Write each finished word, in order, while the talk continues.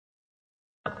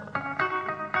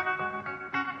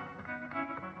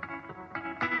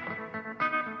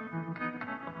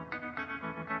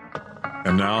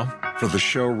And now, for the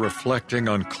show reflecting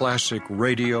on classic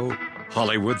radio,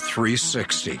 Hollywood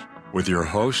 360, with your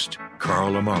host,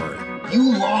 Carl Amari.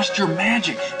 You lost your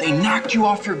magic. They knocked you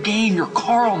off your game. Your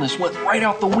Carlness went right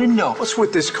out the window. What's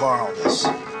with this Carlness?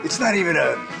 It's not even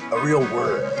a real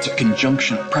word. It's a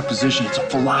conjunction, a preposition. It's a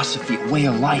philosophy, a way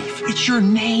of life. It's your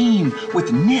name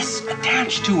with ness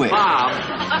attached to it.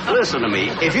 Bob, listen to me.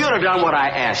 If you'd have done what I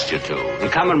asked you to and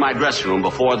come in my dressing room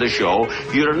before the show,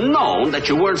 you'd have known that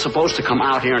you weren't supposed to come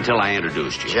out here until I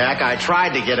introduced you. Jack, I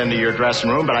tried to get into your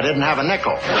dressing room, but I didn't have a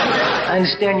nickel. I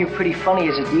understand you're pretty funny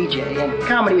as a DJ, and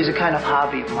comedy is a kind of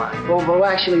hobby of mine. Well,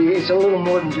 actually, it's a little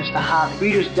more than just a hobby.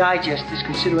 Reader's Digest is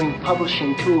considering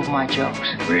publishing 2 of my jokes.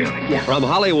 Really? Yeah. From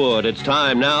Hollywood, it's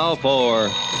time now for...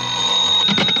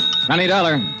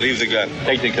 $20. Leave the gun.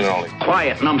 Take the cannoli.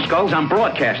 Quiet, numbskulls. I'm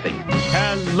broadcasting.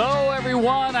 Hello,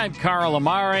 everyone. I'm Carl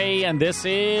Amari, and this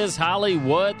is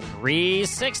Hollywood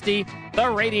 360, the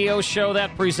radio show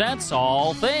that presents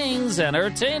all things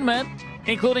entertainment,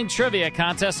 including trivia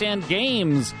contests and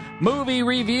games, movie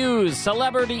reviews,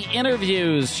 celebrity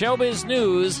interviews, showbiz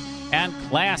news, and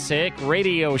classic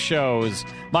radio shows.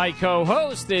 My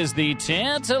co-host is the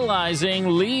tantalizing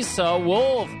Lisa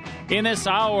Wolf. In this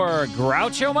hour,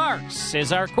 Groucho Marx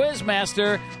is our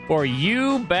quizmaster for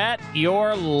You Bet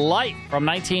Your Life from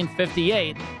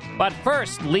 1958. But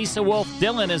first, Lisa Wolf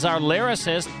Dillon is our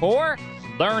lyricist for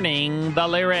Learning the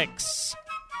Lyrics.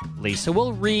 Lisa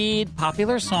will read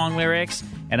popular song lyrics,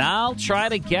 and I'll try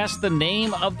to guess the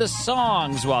name of the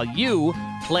songs while you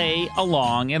play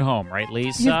along at home. Right,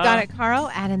 Lisa? You've got it, Carl.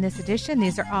 And in this edition,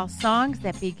 these are all songs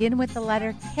that begin with the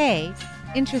letter K.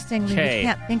 Interestingly, K. you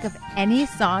can't think of any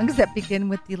songs that begin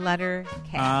with the letter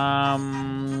K.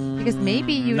 Because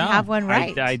maybe you have one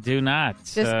right. I do not.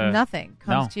 Just nothing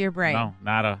comes to your brain. No,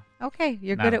 not a... Okay,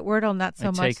 you're good at Wordle, not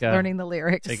so much learning the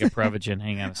lyrics. Take a Prevagen.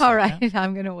 Hang on a second. All right,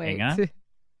 I'm going to wait. Hang on.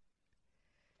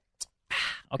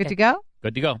 Okay. Good to go?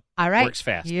 Good to go. All right. Works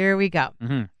fast. Here we go.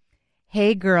 Mm-hmm.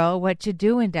 Hey, girl, what you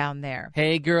doing down there?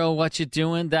 Hey, girl, what you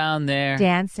doing down there?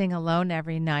 Dancing alone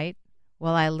every night.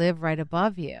 Well, I live right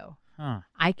above you. Huh.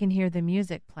 I can hear the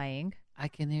music playing. I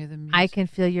can hear the music. I can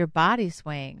feel your body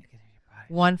swaying.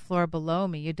 One floor below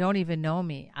me. You don't even know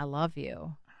me. I love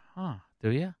you. Huh.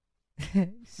 Do you?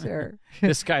 Sure.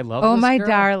 This guy loves Oh, this my girl?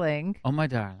 darling. Oh, my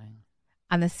darling.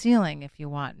 On the ceiling if you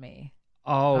want me.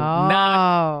 Oh.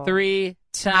 Knock 3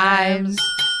 times.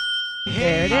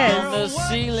 There it is. On the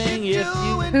ceiling if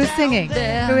you... Who's singing?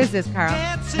 Who is this, Carl?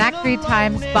 Knock 3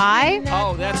 times by?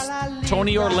 Oh, that's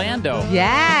Tony Orlando.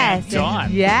 Yes.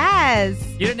 Dawn. Yes.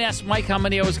 You didn't ask Mike how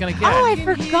many I was going to get. Oh, I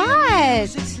forgot.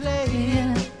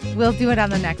 We'll do it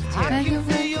on the next two.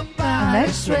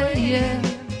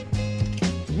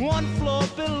 One floor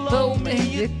below me,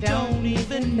 you don't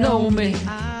even know me.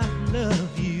 I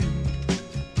love you.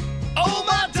 Oh,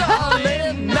 my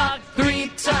darling, knock 3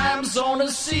 times on the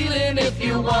ceiling if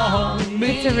you want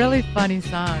me. It's a really funny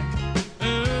song.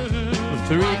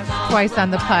 3 Twice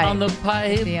on the pipe. On the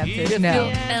pipe. The answer is if no.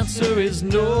 the answer is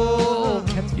no.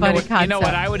 That's You funny know what, concept. you know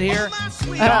what I would hear?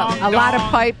 A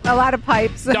lot of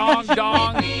pipes. Dong,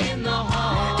 dong.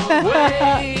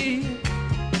 Way.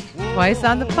 Twice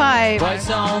on the pipe. Twice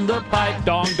on the pipe.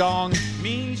 Dong, dong.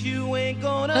 Means you ain't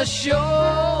gonna show.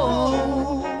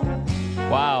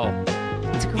 Wow.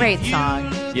 It's a great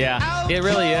song. Yeah, it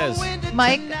really is.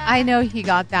 Mike, I know he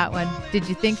got that one. Did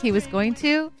you think he was going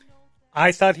to?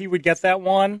 I thought he would get that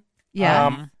one.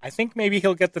 Yeah. I think maybe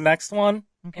he'll get the next one.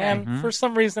 Okay. And for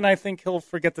some reason, I think he'll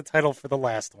forget the title for the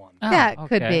last one. That okay.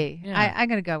 could be. Yeah. I'm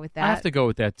going to go with that. I have to go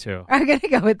with that, too. I'm going to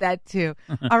go with that, too.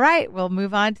 All right. We'll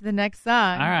move on to the next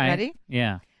song. All right. Ready?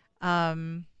 Yeah.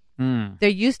 There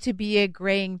used to be a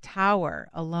graying tower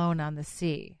alone on the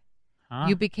sea. Huh?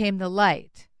 You became the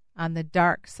light on the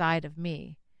dark side of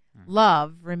me.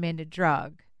 Love remained a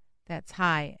drug that's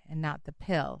high and not the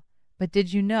pill. But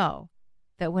did you know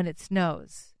that when it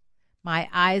snows, my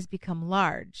eyes become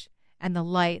large and the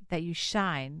light that you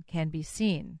shine can be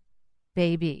seen?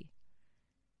 Baby,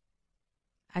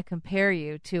 I compare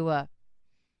you to a...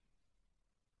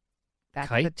 That's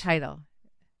Kite? the title.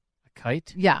 A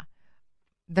kite? Yeah.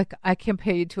 I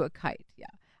compare you to a kite.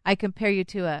 Yeah. I compare you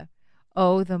to a...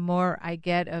 Oh, the more I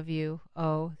get of you,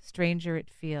 oh, stranger it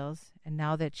feels. And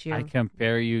now that you're... I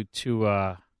compare you to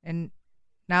a... And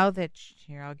now that...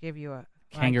 Here, I'll give you a...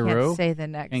 Kangaroo? I can't say the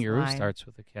next Kangaroo line. starts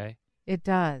with a K. It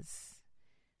does.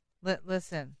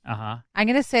 Listen. Uh-huh. I'm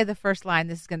going to say the first line.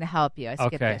 This is going to help you. I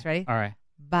skipped this. Ready? All right.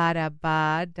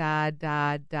 Ba-da-ba,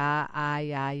 da-da-da,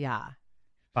 ah-ya-ya.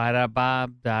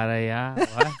 Ba-da-ba-da-da-ya.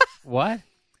 What?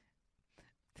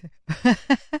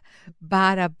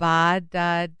 Ba-da-ba,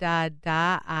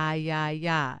 da-da-da,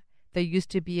 ah-ya-ya. there used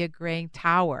to be a graying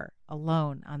tower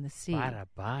alone on the sea.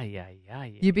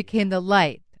 Ba-da-ba-ya-ya-ya. You became the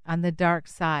light on the dark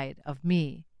side of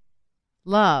me.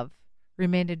 Love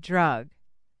remained a drug.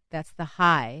 That's the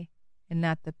high and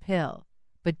not the pill.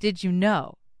 But did you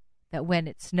know that when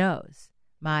it snows,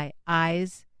 my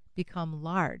eyes become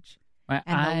large, My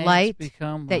and eyes the light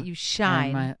become that large, you and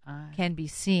shine my eyes- can be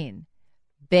seen?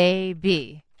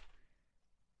 Baby.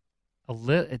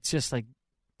 It's just like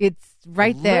It's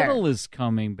right there. Little is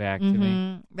coming back to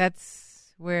me.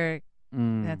 That's where.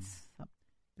 That's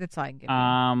all I can give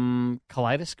you.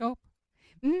 Kaleidoscope.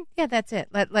 Yeah, that's it.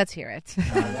 Let's hear it.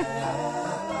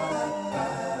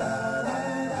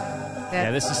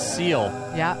 Yeah, this is Seal.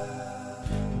 Yeah.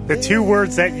 The two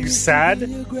words that you said,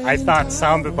 I thought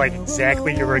sounded like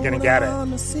exactly you were going to get it.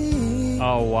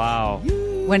 Oh, wow.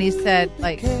 When he said,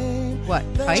 like, what?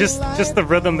 Fight? Just the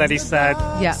rhythm that he said.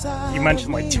 Yeah. You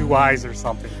mentioned like two eyes or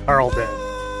something. Carl did.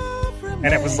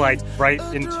 And it was like right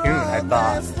in tune, I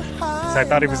thought. So I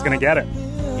thought he was going to get it.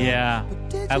 Yeah.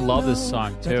 I love this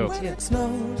song, too.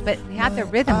 But he had the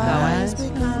rhythm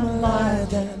going.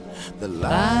 The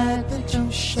light that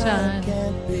you shine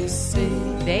can't be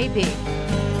seen. Baby.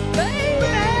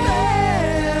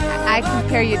 I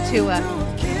compare you to a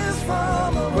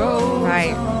rose.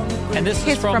 Right. And this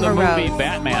Kiss is from the a movie rose.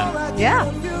 Batman. Yeah.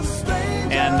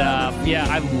 And, yeah,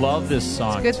 I love this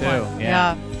song, It's a good too. one.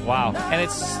 Yeah. Wow. And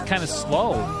it's kind of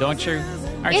slow, don't you?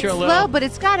 Aren't It's you a little... slow, but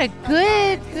it's got a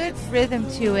good rhythm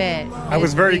to it. I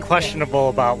was It's very really questionable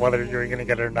about whether you were going to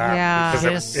get it or not. Yeah.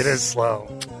 Because it is slow.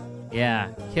 Yeah.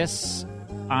 Kiss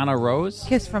on a Rose? good.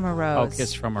 Kiss from a rose. Oh,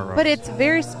 Kiss from a Rose. But it's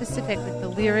very specific with the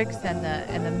lyrics and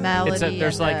the melody.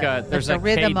 there's and like a the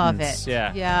rhythm cadence, of it.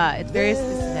 yeah. Yeah, it's very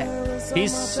specific.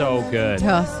 He's so good.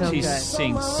 Oh, so he good.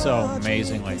 sings so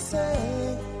amazingly.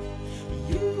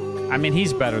 I mean,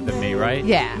 he's better than me, right?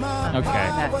 Yeah. Okay.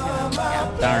 That too.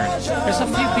 Yeah. Darn. There's a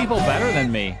few people better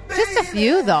than me. Just a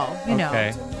few, though. You know.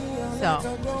 Okay. So.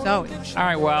 All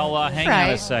right. Well, hang on a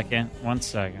Right. second. 1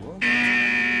 second.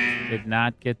 Did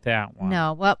not get that one.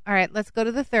 No. Well, all right. Let's go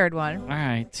to the third one. All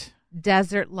right.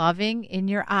 Desert loving in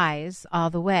your eyes all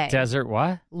the way. Desert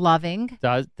what? Loving.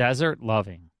 Desert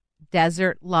loving.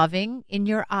 Desert loving in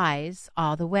your eyes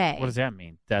all the way. What does that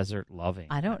mean? Desert loving.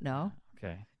 I don't know.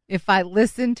 Okay. If I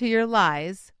listened to your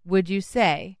lies, would you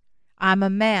say, I'm a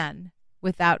man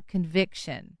without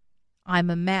conviction? I'm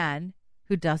a man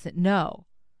who doesn't know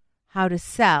how to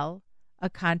sell a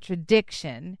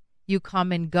contradiction. You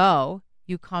come and go.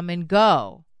 You come and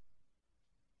go.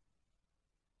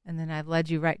 And then I've led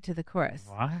you right to the chorus.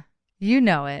 What? You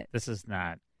know it. This is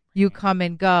not. You come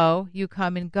and go. You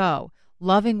come and go.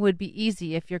 Loving would be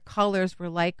easy if your colors were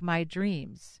like my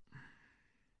dreams.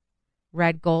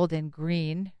 Red, gold, and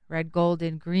green. Red, gold,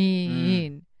 and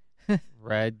green.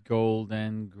 Red, gold,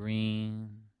 and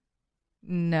green.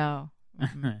 No.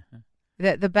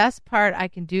 The best part I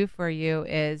can do for you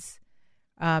is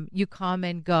you come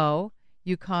and go.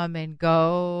 You come and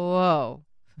go.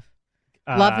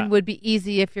 Loving would be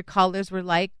easy if your colors were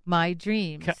like my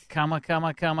dreams. Comma,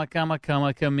 chameleon.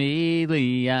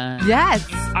 Yes.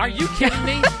 Are you kidding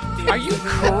me? Are you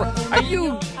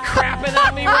crapping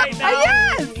on me right now?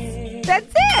 Yes. That's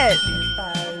it.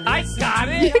 I got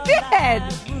it. You did.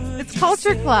 It's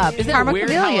Culture Club. Isn't Karma it weird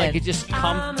Chameleon. how like it just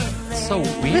come? It's so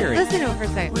weird. Listen to it for a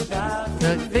second.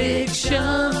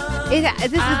 Conviction.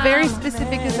 This is very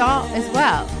specific as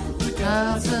well.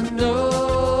 Doesn't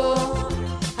know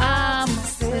I'm a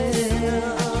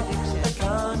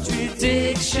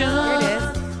contradiction. Here it is.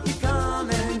 You come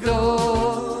and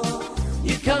go.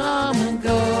 You come and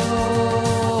go.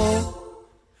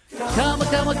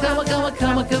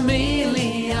 Come a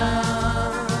chameleon. You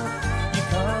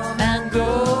come and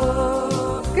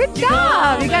go. Good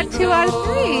job. You got 2 out of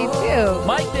 3, too.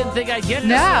 Mike didn't think I'd get this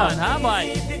No. one, huh,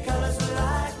 Mike?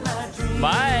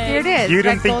 Mike. Here it is. You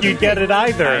didn't Red, think gold, you'd and get green. it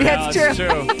either. That's No, it's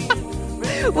true.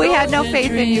 We had no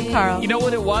faith in you, Carl. You know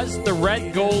what it was? The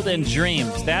red, gold, and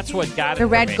dreams. That's what got it The for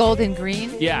red, me. gold, and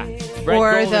green? Yeah. Red,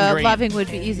 Or gold, the and green. loving would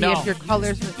be easy No. if your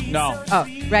colors were... No. Oh,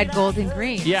 red, gold, and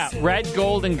green. Yeah, red,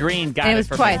 gold, and green got And it it was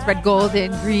for twice. me. Red, gold,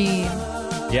 and green.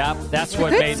 Yep, that's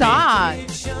what Good made song. me.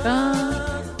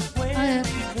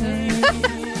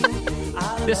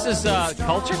 This is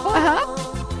Culture Club? Uh-huh.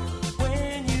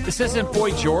 This isn't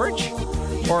Boy George?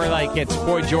 Or like it's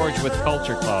Boy George with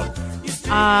Culture Club?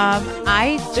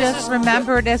 I just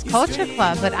remember it as Culture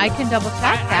Club, but I can double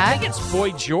check I that. think it's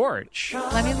Boy George.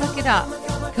 Let me look it up.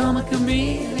 Come a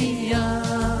chameleon. You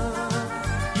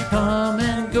come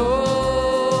and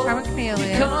go. Karma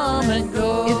Chameleon Come and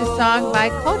go. is a song by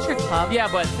Culture Club. Yeah,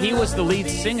 but he was the lead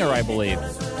singer, I believe.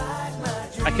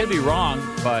 I could be wrong,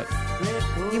 but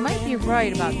You might be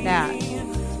right about that.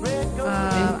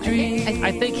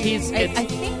 I think he's. I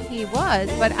think he was,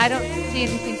 but I don't see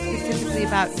anything specifically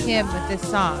about him with this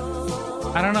song.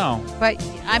 I don't know. But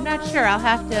I'm not sure. I'll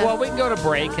have to... Well, we can go to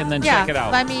break and then check it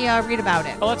out. Let me read about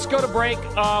it. Well, let's go to break.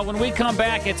 When we come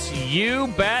back, it's You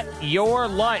Bet Your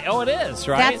Life. Oh, it is,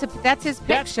 right? That's his picture.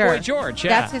 That's Boy George,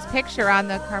 yeah. That's his picture on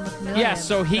the Karma Chameleon. Yeah,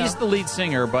 so he's the lead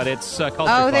singer, but it's Culture Oh,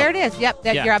 Club. there it is. Yep,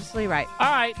 Yeah. You're absolutely right.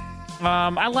 All right.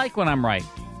 I like when I'm right.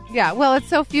 Yeah, well, it's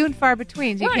so few and far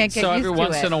between, so you can't get so used every to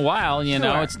once it. in a while, you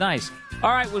know, it's nice.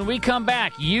 All right, when we come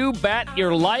back, You Bet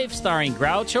Your Life, starring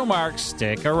Groucho Marx.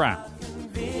 Stick around.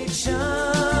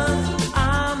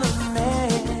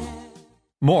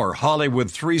 More Hollywood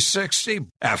 360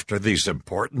 after these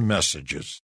important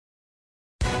messages.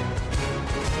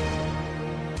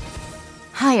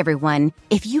 Hi, everyone.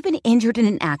 If you've been injured in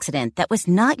an accident that was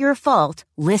not your fault,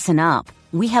 listen up.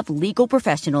 We have legal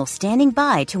professionals standing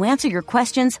by to answer your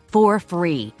questions for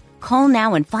free. Call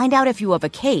now and find out if you have a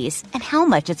case and how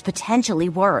much it's potentially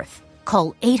worth.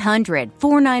 Call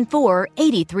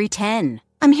 800-494-8310.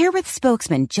 I'm here with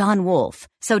spokesman John Wolf.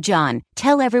 So, John,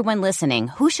 tell everyone listening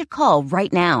who should call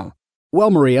right now.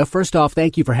 Well, Maria, first off,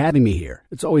 thank you for having me here.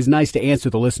 It's always nice to answer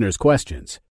the listeners'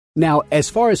 questions. Now, as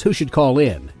far as who should call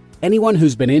in, anyone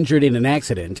who's been injured in an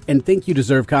accident and think you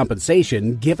deserve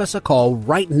compensation, give us a call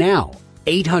right now.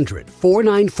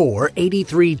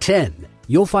 800-494-8310.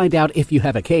 You'll find out if you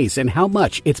have a case and how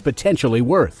much it's potentially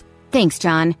worth. Thanks,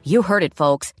 John. You heard it,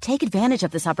 folks. Take advantage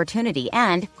of this opportunity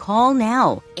and call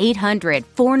now.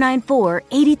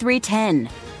 800-494-8310.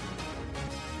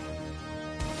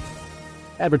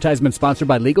 Advertisement sponsored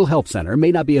by Legal Help Center.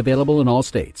 May not be available in all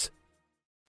states.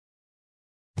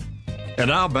 And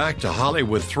now back to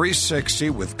Hollywood 360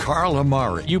 with Carl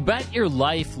Amari. You Bet Your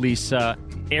Life, Lisa,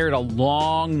 aired a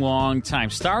long, long time.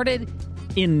 Started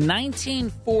in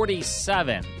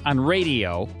 1947 on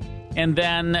radio, and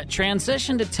then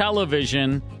transitioned to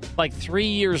television like 3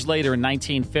 years later in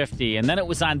 1950, and then it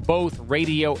was on both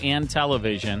radio and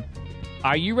television.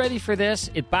 Are you ready for this?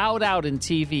 It bowed out in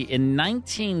TV in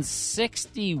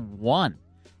 1961.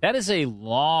 That is a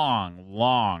long,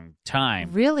 long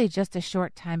time. Really just a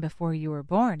short time before you were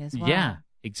born as well. Yeah,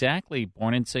 exactly.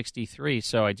 Born in 63,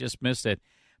 so I just missed it.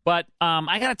 But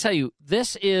I got to tell you,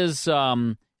 this is...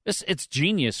 it's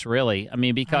genius, really. I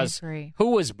mean, because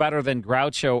who was better than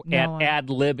Groucho at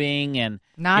ad-libbing and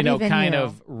kind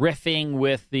of riffing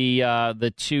with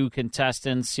the two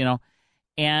contestants,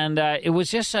 and it was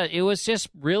just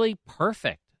really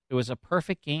perfect. It was a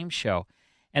perfect game show,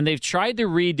 and they've tried to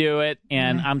redo it.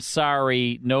 And I'm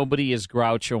sorry, nobody is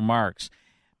Groucho Marx.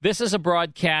 This is a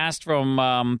broadcast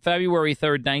from February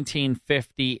 3rd,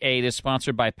 1958. It's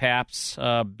sponsored by Pabst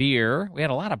Beer. We had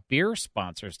a lot of beer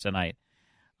sponsors tonight.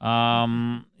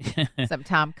 Some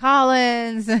Tom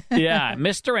Collins. Yeah,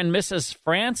 Mr. and Mrs.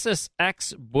 Francis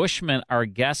X. Bushman are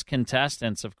guest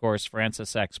contestants. Of course,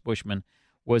 Francis X. Bushman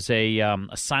was a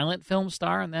silent film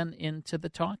star and then into the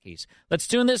talkies. Let's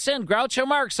tune this in. Groucho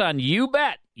Marx on You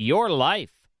Bet Your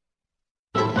Life.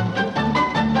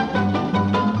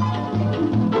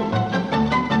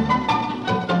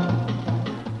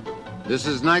 This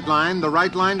is Nightline, the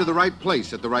right line to the right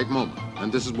place at the right moment.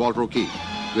 And this is Walter O'Keefe.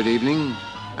 Good evening.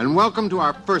 And welcome to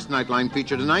our first Nightline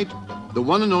feature tonight, the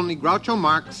one and only Groucho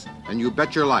Marx and You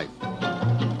Bet Your Life.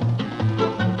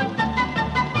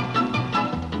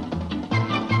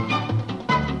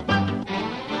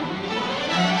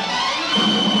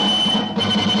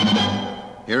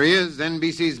 Here he is,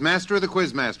 NBC's master of the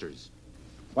Quizmasters.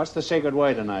 What's the secret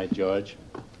word tonight, George?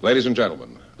 Ladies and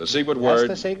gentlemen, the secret word...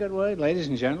 That's the secret word, ladies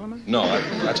and gentlemen? No,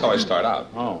 that's how I start out.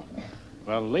 Oh.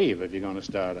 Well, leave if you're going to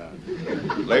start out.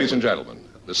 Ladies and gentlemen,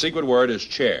 the secret word is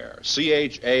chair.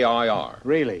 C-H-A-I-R.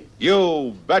 Really?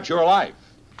 You bet your life.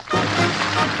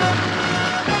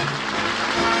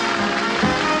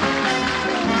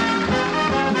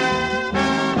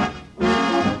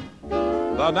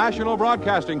 The National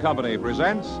Broadcasting Company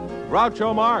presents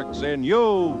Groucho Marx in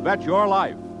You Bet Your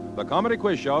Life, the comedy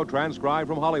quiz show transcribed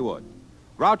from Hollywood.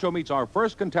 Groucho meets our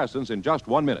first contestants in just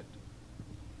 1 minute.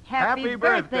 Happy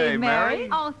birthday, Mary.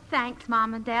 Oh, thanks,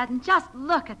 Mom and Dad. And just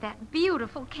look at that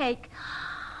beautiful cake.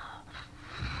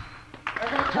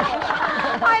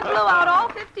 I blew out all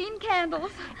 15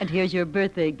 candles. And here's your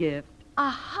birthday gift.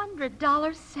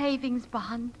 $100 savings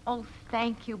bond. Oh,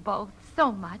 thank you both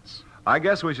so much. I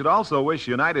guess we should also wish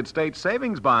United States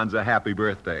Savings Bonds a happy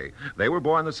birthday. They were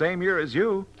born the same year as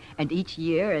you. And each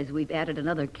year, as we've added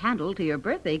another candle to your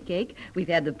birthday cake, we've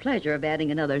had the pleasure of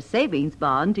adding another savings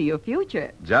bond to your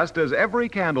future. Just as every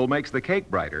candle makes the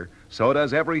cake brighter, so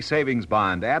does every savings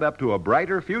bond add up to a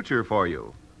brighter future for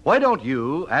you. Why don't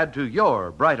you add to your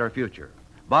brighter future?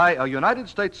 Buy a United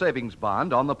States savings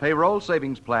bond on the payroll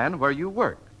savings plan where you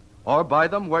work, or buy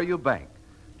them where you bank.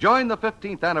 Join the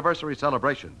 15th anniversary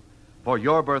celebration. For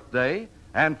your birthday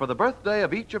and for the birthday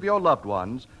of each of your loved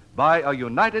ones, buy a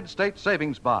United States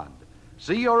savings bond.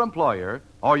 See your employer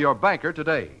or your banker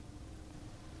today.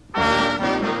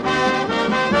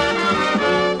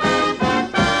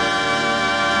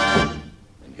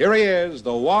 Here he is,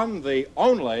 the one, the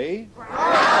only...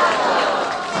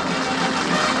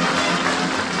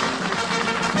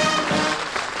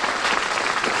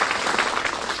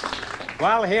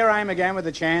 Well, here I am again with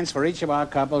a chance for each of our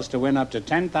couples to win up to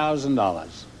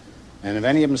 $10,000. And if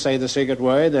any of them say the secret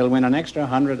word, they'll win an extra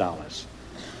 $100.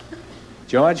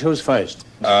 George, who's first?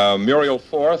 Muriel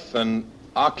Forth and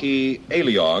Aki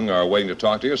Aliong are waiting to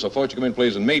talk to you, so folks, you come in,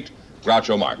 please, and meet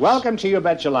Groucho Marx. Welcome to You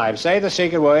Bet Your Life. Say the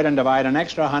secret word and divide an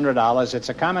extra $100. It's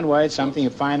a common word, something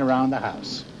you find around the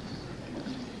house.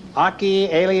 Aki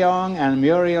Aliong and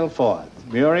Muriel Forth.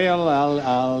 Muriel,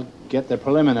 I'll get the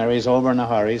preliminaries over in a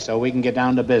hurry so we can get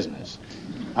down to business.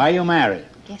 Are you married?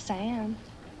 Yes, I am.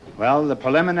 Well, the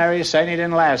preliminaries certainly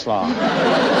didn't last long.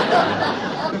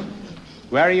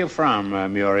 Where are you from,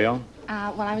 Muriel?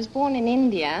 Well, I was born in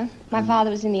India. My father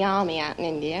was in the army out in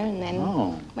India, and then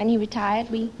when he retired,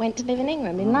 we went to live in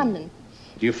England, in London.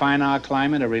 Do you find our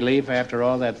climate a relief after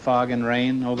all that fog and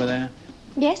rain over there?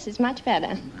 Yes, it's much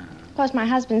better. Of course, my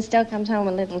husband still comes home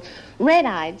a little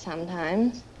red-eyed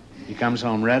sometimes. He comes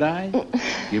home red-eyed?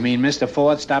 You mean Mr.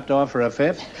 Ford stopped off for a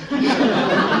fifth?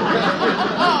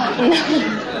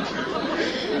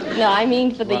 No, I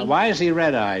mean for the... Well, why is he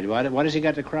red-eyed? What has he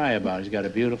got to cry about? He's got a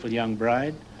beautiful young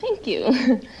bride? Thank you.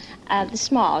 The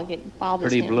smog, it bothers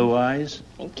Pretty him. blue eyes?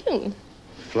 Thank you.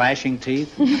 Flashing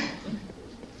teeth?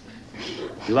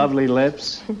 Lovely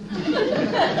lips?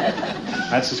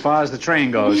 That's as far as the train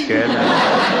goes, kid.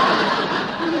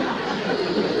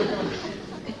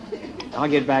 I'll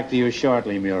get back to you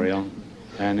shortly, Muriel.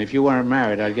 And if you weren't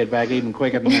married, I'd get back even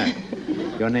quicker than that.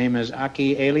 Your name is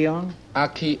Aki Aliong?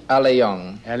 Aki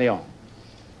Aliong. Aliong.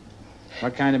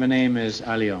 What kind of a name is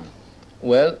Aliong?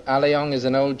 Well, Aliong is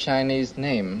an old Chinese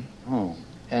name. Oh.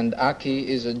 And Aki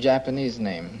is a Japanese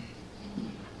name.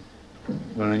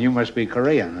 Well, then you must be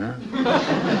Korean, huh?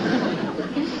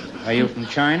 Are you from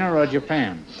China or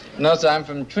Japan? No, sir, I'm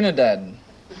from Trinidad.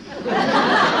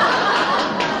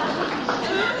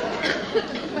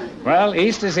 Well,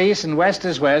 east is east and west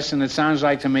is west, and it sounds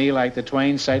like to me like the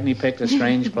twain certainly picked a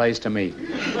strange place to meet.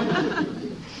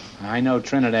 I know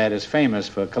Trinidad is famous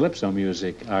for calypso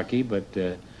music, Aki, but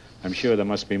I'm sure there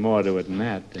must be more to it than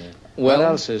that. What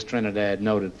else is Trinidad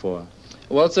noted for?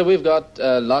 Well, sir, we've got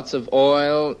lots of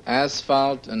oil,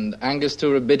 asphalt, and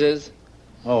Angostura bitters.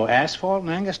 Oh, asphalt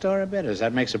and Angostura bitters.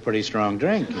 That makes a pretty strong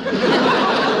drink.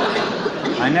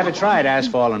 I never tried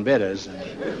asphalt and bitters.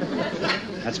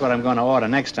 That's what I'm going to order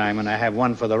next time when I have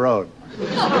one for the road.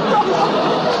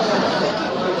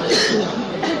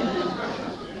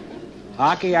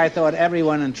 Aki, I thought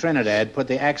everyone in Trinidad put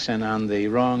the accent on the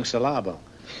wrong syllable.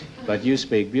 But you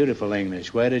speak beautiful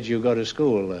English. Where did you go to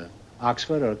school?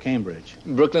 Oxford or Cambridge?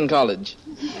 Brooklyn College.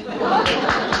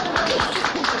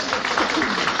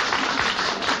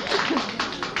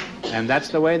 And that's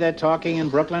the way they're talking in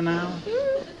Brooklyn now?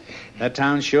 That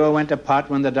town sure went to pot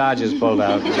when the Dodgers pulled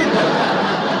out.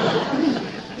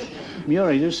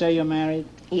 Muriel, you say you're married?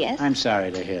 Yes. I'm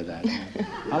sorry to hear that.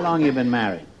 How long you been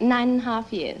married?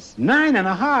 9.5 years.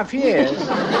 9.5 years?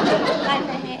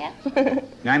 9.5.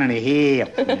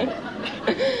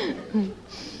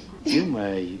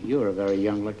 9.5. You're a very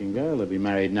young-looking girl to be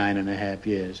married 9.5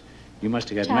 years. You must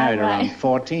have got married around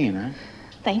 14, huh?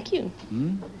 Thank you.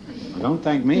 Well, don't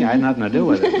thank me. I had nothing to do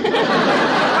with it.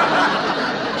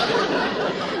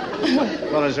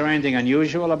 Well, is there anything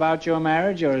unusual about your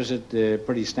marriage, or is it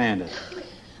pretty standard?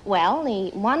 Well, the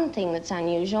one thing that's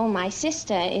unusual, my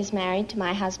sister is married to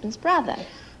my husband's brother.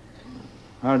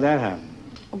 How did that happen?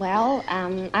 Well,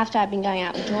 after I've been going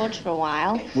out with George for a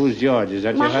while... Who's George? Is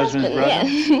that my your husband's brother?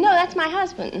 Yes. No, that's my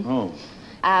husband. Oh.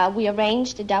 We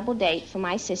arranged a double date for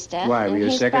my sister. Why, were you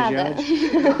sick of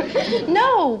George?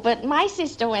 No, but my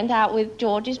sister went out with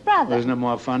George's brother. Isn't it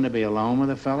more fun to be alone with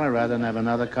a fella rather than have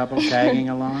another couple tagging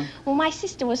along? Well, my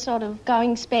sister was sort of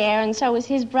going spare, and so was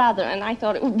his brother, and I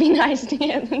thought it would be nice to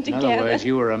get them together. In other words,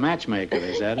 you were a matchmaker,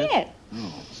 is that it? Yes.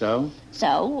 Oh, so?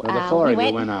 So, well, the four of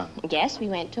you went out. Yes, we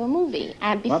went to a movie.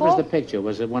 And before... What was the picture?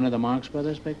 Was it one of the Marx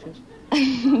Brothers pictures?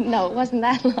 No, it wasn't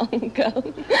that long ago.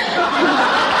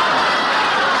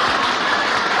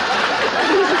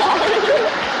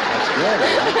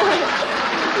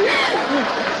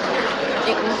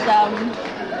 It was,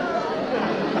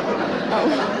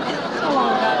 so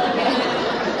long ago.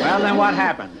 Well, then what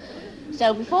happened?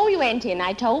 So before we went in,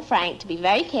 I told Frank to be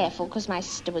very careful because my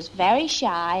sister was very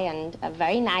shy and a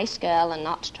very nice girl and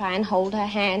not to try and hold her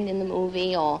hand in the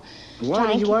movie or...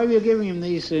 Why were you giving him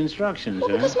these instructions, Well,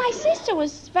 because my sister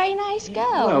was a very nice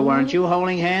girl. Well, weren't you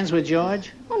holding hands with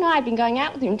George? Oh, no, I'd been going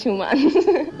out with him 2 months.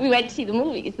 We went to see the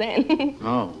movies then.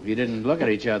 Oh, you didn't look at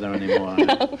each other anymore.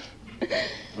 No.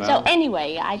 Well, So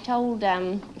anyway, I told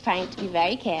Frank to be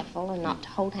very careful and not to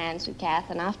hold hands with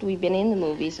Kath. And after we'd been in the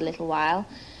movies a little while,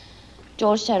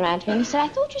 George turned around to me and he said, I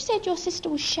thought you said your sister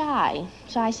was shy.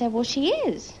 So I said, well, she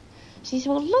is. She said,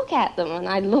 well, look at them. And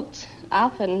I looked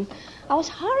up and I was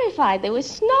horrified. They were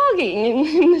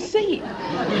snogging in the seat.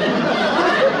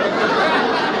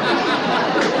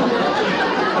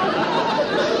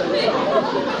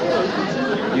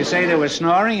 You say they were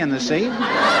snoring in the seat?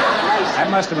 That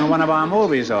must have been one of our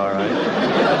movies, all right.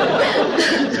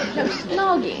 No,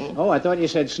 snogging. Oh, I thought you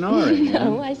said snoring.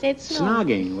 No, I said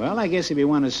snogging. Snogging. Well, I guess if you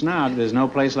want to snog, there's no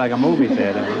place like a movie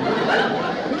theater.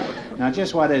 Now,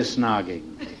 just what is snogging?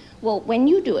 Well, when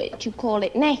you do it, you call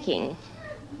it necking.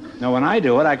 No, when I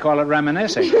do it, I call it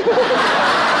reminiscing.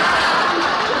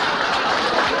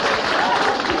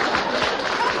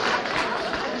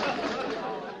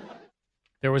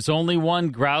 There was only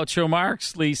one Groucho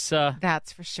Marx, Lisa.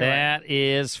 That's for sure. That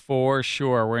is for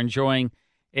sure. We're enjoying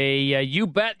a You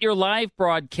Bet Your Life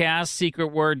broadcast, secret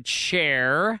word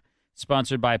share,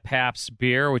 sponsored by Pabst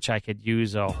Beer, which I could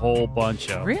use a whole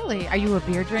bunch of. Really? Are you a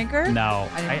beer drinker? No.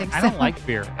 I don't like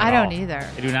beer at I don't all. either.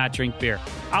 I do not drink beer.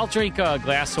 I'll drink a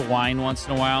glass of wine once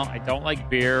in a while. I don't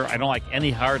like beer. I don't like any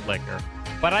hard liquor.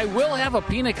 But I will have a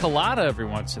pina colada every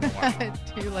once in a while.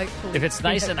 Do you like If it's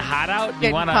nice and hot out, you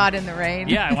getting want to caught in the rain?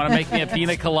 Yeah, I want to make me a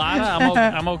pina colada.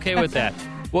 I'm okay with that.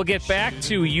 We'll get back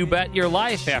to You Bet Your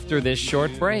Life after this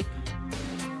short break.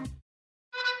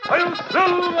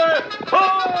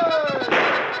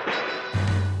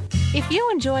 If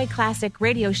you enjoy classic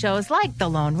radio shows like The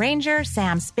Lone Ranger,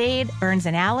 Sam Spade, Burns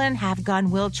and Allen, Have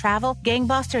Gun Will Travel,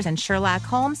 Gangbusters, and Sherlock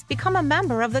Holmes, become a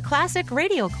member of the Classic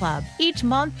Radio Club. Each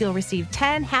month, you'll receive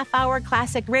 10 half-hour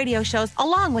classic radio shows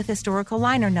along with historical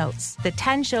liner notes. The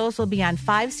 10 shows will be on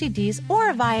 5 CDs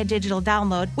or via digital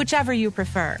download, whichever you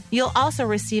prefer. You'll also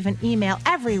receive an email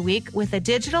every week with a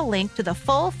digital link to the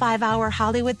full 5-hour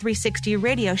Hollywood 360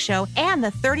 radio show and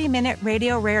the 30-minute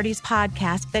Radio Rarities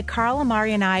podcast that Carl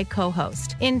Amari and I co-host.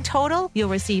 In total, you'll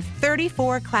receive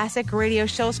 34 classic radio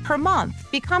shows per month.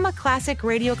 Become a Classic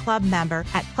Radio Club member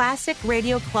at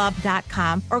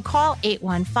classicradioclub.com or call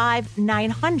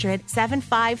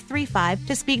 815-900-7535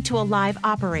 to speak to a live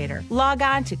operator. Log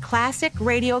on to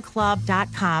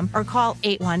classicradioclub.com or call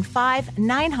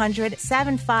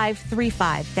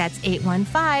 815-900-7535. That's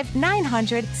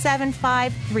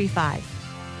 815-900-7535.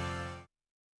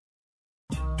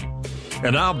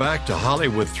 And now back to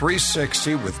Hollywood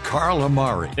 360 with Carl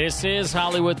Amari. This is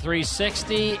Hollywood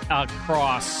 360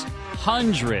 across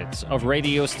hundreds of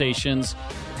radio stations,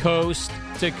 coast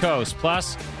to coast.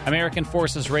 Plus, American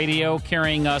Forces Radio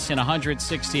carrying us in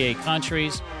 168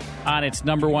 countries on its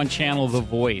number one channel, The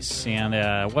Voice.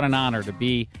 And what an honor to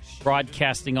be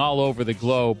broadcasting all over the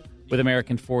globe with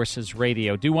American Forces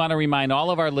Radio. Do want to remind all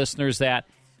of our listeners that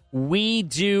we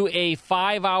do a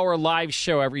 5-hour live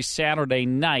show every Saturday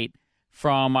night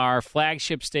from our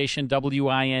flagship station,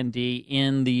 WIND,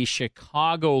 in the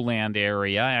Chicagoland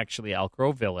area, actually Elk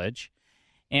Grove Village.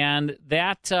 And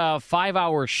that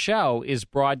 5-hour show is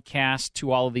broadcast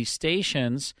to all of these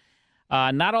stations,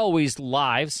 not always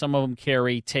live. Some of them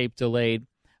carry tape delayed,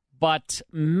 but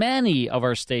many of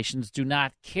our stations do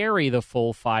not carry the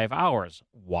full 5 hours.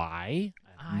 Why?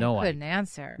 I couldn't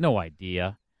answer. No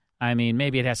idea. I mean,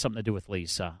 maybe it has something to do with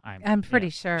Lisa. I'm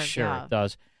pretty sure. Sure, yeah. it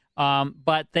does.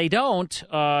 But they don't.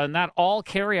 Not all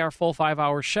carry our full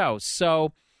 5-hour show.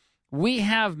 So we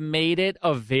have made it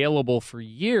available for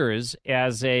years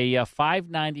as a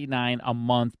 $5.99 a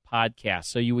month podcast.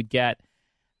 So you would get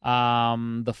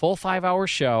the full 5-hour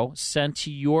show sent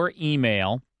to your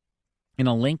email in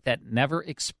a link that never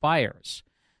expires.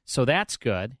 So that's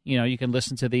good. You know, you can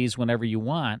listen to these whenever you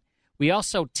want. We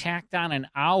also tacked on an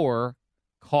hour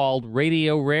called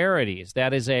Radio Rarities.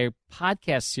 That is a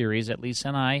podcast series that Lisa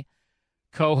and I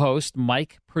co-host.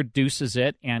 Mike produces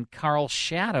it, and Carl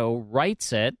Shadow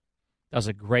writes it. Does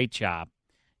a great job.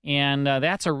 And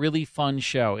that's a really fun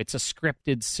show. It's a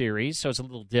scripted series, so it's a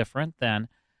little different than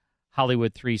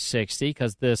Hollywood 360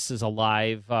 because this is a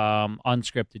live,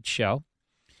 unscripted show.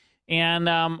 And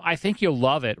I think you'll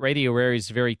love it. Radio Rarities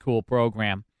is a very cool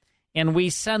program. And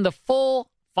we send the full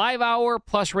 5-hour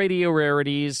plus Radio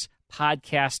Rarities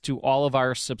podcast to all of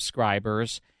our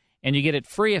subscribers, and you get it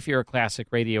free if you're a Classic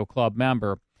Radio Club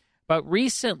member. But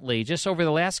recently, just over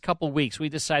the last couple of weeks, we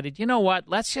decided, you know what?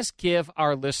 Let's just give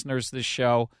our listeners the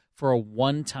show for a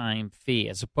one-time fee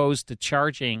as opposed to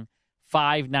charging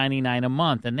 $5.99 a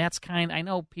month. And that's I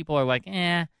know people are like,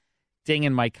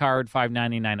 dinging my card,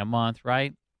 $5.99 a month,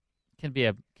 right? Can be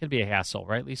a hassle,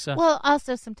 right, Lisa? Well,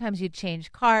 also sometimes you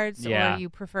change cards Yeah. or you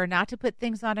prefer not to put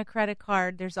things on a credit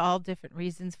card. There's all different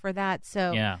reasons for that.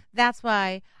 So Yeah. that's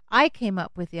why I came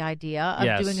up with the idea of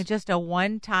Yes. doing just a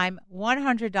one-time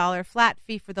 $100 flat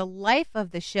fee for the life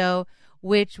of the show,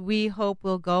 which we hope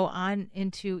will go on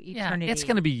into eternity. It's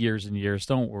going to be years and years.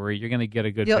 Don't worry. You're going to get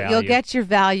a good You'll value. get your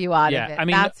value out of it. I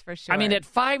mean, that's for sure. I mean, at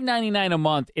 $5.99 a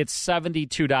month, it's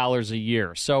 $72 a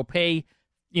year. So pay,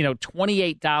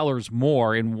 $28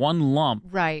 more in one lump.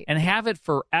 Right. And have it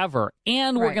forever.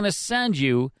 And we're going to send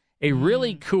you a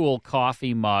really cool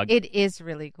coffee mug. It is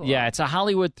really cool. Yeah, it's a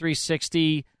Hollywood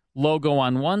 360 logo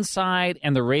on one side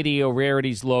and the Radio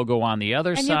Rarities logo on the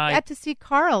other and side. you get to see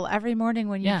Carl every morning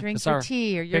when you drink 'cause your our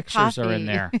tea or your pictures coffee. are in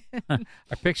there. Our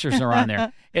pictures are on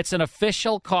there. It's an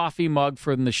official coffee mug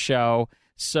from the show,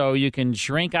 so you can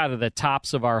drink out of the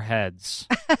tops of our heads.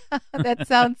 That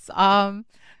sounds wrong.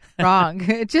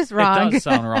 Just wrong. It does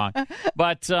sound wrong.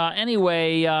 But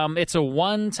anyway, it's a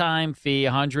one-time fee,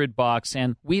 $100,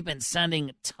 and we've been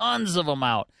sending tons of them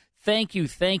out. Thank you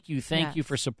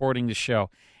for supporting the show.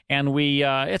 And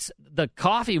the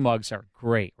coffee mugs are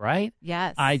great, right?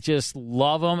 Yes. I just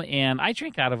love them, and I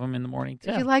drink out of them in the morning,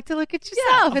 too. You like to look at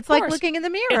yourself. of It's like course. looking in the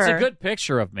mirror. It's a good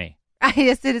picture of me.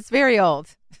 Yes, it is very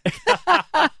old.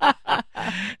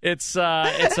 It's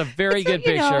a very good a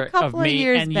picture of couple of me,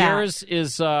 years and back. yours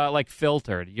is like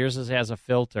filtered. Yours has a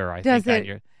filter, I Does think.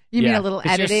 it? You mean a little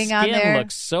 'Cause editing your on skin there?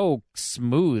 looks so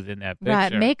smooth in that picture.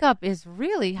 Right. Makeup is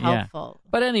really helpful. Yeah.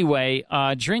 But anyway,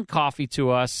 drink coffee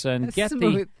to us and get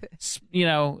Smooth.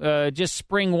 just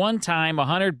spring one time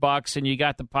 $100, and you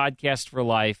got the podcast for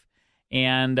life,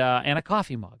 and a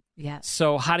coffee mug. Yes.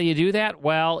 So how do you do that?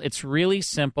 Well, it's really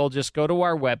simple. Just go to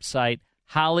our website,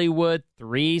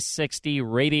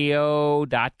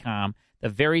 Hollywood360radio.com, the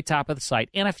very top of the site.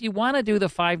 And if you want to do the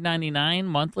 $5.99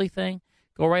 monthly thing,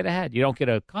 go right ahead. You don't get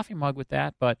a coffee mug with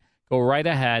that, but go right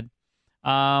ahead.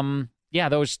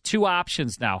 Those two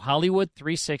options now,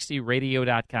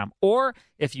 Hollywood360radio.com. Or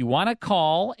if you want to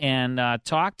call and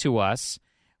talk to us,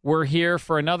 we're here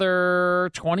for another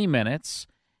 20 minutes.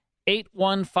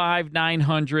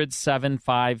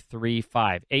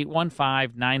 815-900-7535.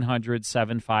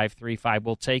 815-900-7535.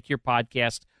 We'll take your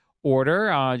podcast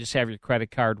order. Just have your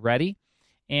credit card ready.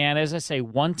 And as I say,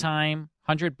 one time,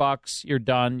 $100, you're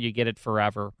done. You get it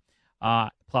forever,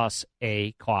 plus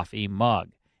a coffee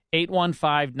mug.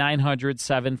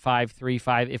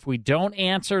 815-900-7535. If we don't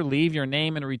answer, leave your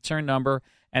name and return number,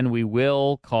 and we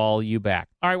will call you back.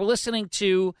 All right, we're listening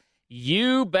to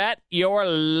You Bet Your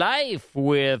Life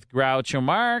with Groucho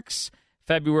Marx,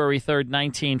 February 3rd,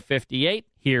 1958.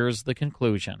 Here's the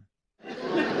conclusion.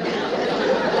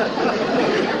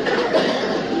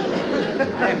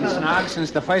 I haven't snogged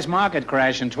since the first market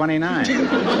crash in 29.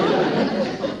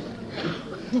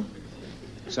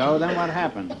 So then what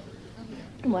happened?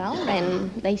 Well, then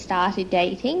they started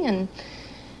dating, and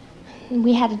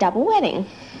we had a double wedding.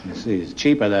 I see. It's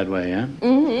cheaper that way, huh?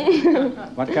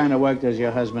 Mm-hmm. What kind of work does your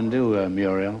husband do,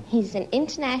 Muriel? He's an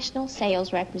international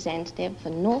sales representative for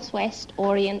Northwest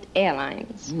Orient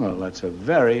Airlines. Well, that's a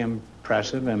very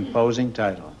impressive, imposing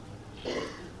title.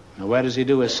 Now, where does he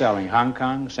do his selling? Hong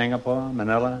Kong, Singapore,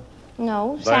 Manila,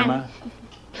 No, Burma?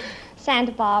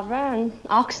 Santa Barbara and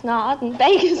Oxnard and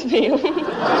Bakersfield.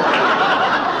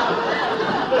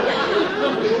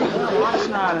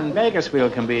 Oxnard and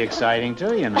Bakersfield can be exciting,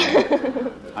 too, you know.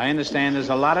 I understand there's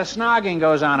a lot of snogging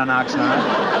goes on in Oxnard.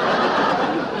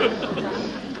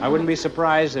 I wouldn't be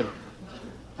surprised if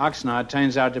Oxnard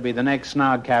turns out to be the next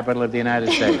snog capital of the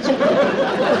United States.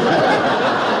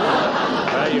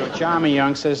 Well, you're charming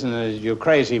youngsters, and you're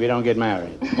crazy if you don't get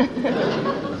married.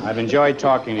 I've enjoyed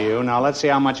talking to you. Now, let's see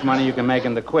how much money you can make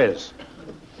in the quiz.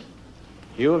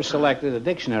 You have selected a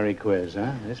dictionary quiz,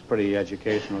 huh? It's pretty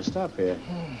educational stuff here.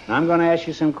 Now, I'm going to ask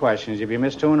you some questions. If you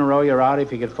miss 2 in a row, you're out.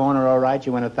 If you get 4 in a row right,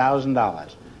 you win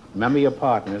 $1,000. Remember your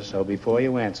partners, so before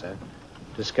you answer,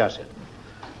 discuss it.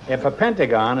 If a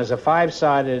pentagon is a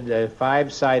five-sided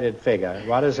figure,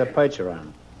 what is a percher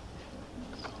on?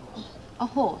 A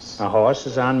horse. A horse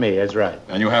is on me, that's right.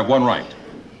 And you have one right.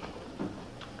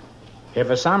 If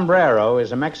a sombrero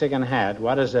is a Mexican hat,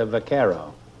 what is a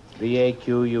vaquero?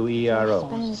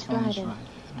 V-A-Q-U-E-R-O. Spanish rider.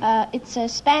 It's a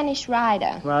Spanish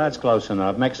rider. Well, that's close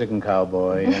enough. Mexican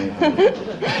cowboy.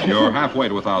 You're halfway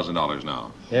to $1,000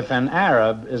 now. If an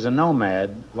Arab is a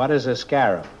nomad, what is a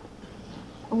scarab?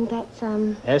 Oh, that's,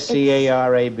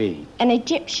 S-C-A-R-A-B. an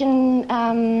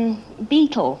Egyptian,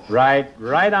 beetle.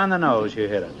 Right on the nose, you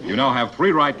hit it. You now have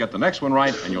 3 right. Get the next one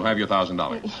right, and you'll have your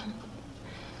 $1,000.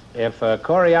 If a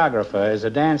choreographer is a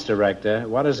dance director,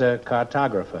 what is a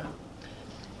cartographer?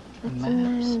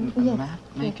 Map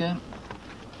maker?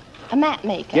 A map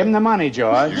maker. Give him the money,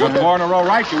 George. You got 4 in a row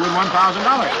right, you win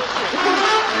 $1,000.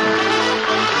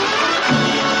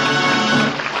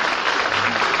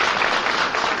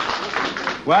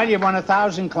 Well, you won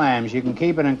 1,000 clams. You can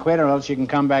keep it and quit, or else you can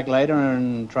come back later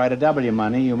and try to double your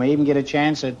money. You may even get a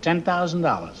chance at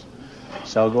 $10,000.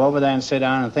 So go over there and sit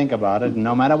down and think about it. And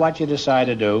no matter what you decide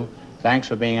to do, thanks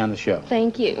for being on the show.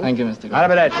 Thank you. Thank you, Mr.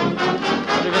 Arrivederci.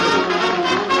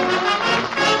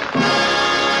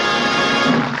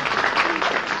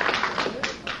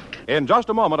 In just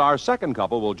a moment, our second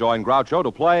couple will join Groucho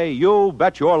to play You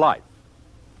Bet Your Life.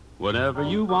 Whenever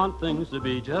you want things to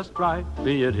be just right,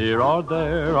 be it here or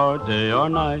there or day or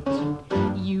night,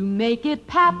 You make it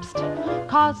Pabst,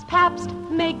 'cause Pabst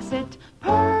makes it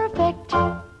perfect.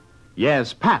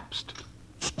 Yes, Pabst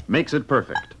makes it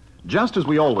perfect. Just as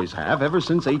we always have ever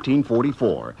since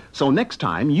 1844. So next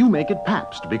time, you make it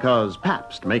Pabst, because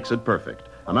Pabst makes it perfect.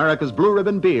 America's Blue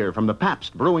Ribbon beer from the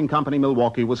Pabst Brewing Company,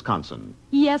 Milwaukee, Wisconsin.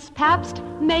 Yes, Pabst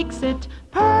makes it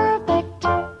perfect.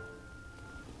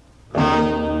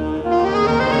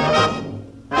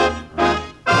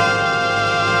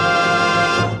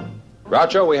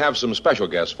 Groucho, we have some special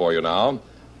guests for you now.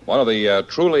 One of the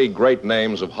truly great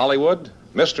names of Hollywood,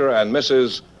 Mr. and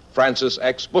Mrs. Francis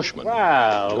X. Bushman.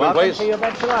 Well, Come in, welcome please. to You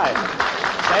Bet Your Life.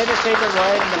 Say the secret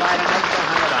word and divide an extra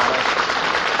 $100.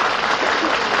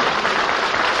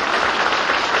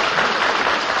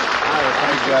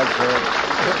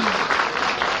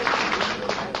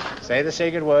 Say the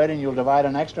secret word and you'll divide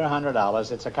an extra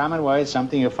 $100. It's a common word,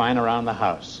 something you find around the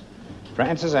house.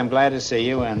 Francis, I'm glad to see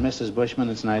you, and Mrs. Bushman,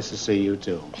 it's nice to see you,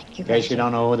 too. Thank you. In case you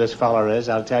don't know who this fellow is,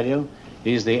 I'll tell you.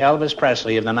 He's the Elvis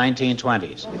Presley of the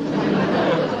 1920s.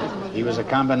 He was a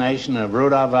combination of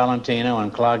Rudolph Valentino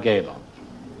and Clark Gable.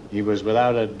 He was,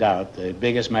 without a doubt, the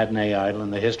biggest matinee idol in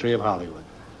the history of Hollywood.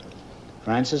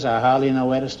 Francis, I hardly know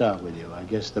where to start with you. I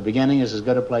guess the beginning is as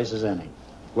good a place as any.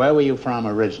 Where were you from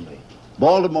originally?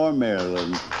 Baltimore,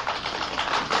 Maryland.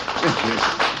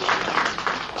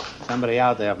 Somebody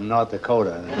out there from North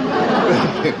Dakota.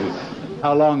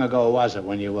 How long ago was it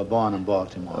when you were born in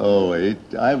Baltimore?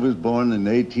 I was born in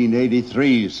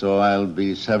 1883, so I'll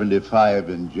be 75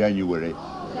 in January.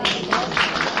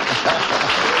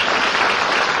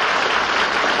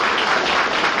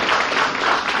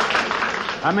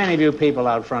 How many of you people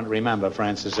out front remember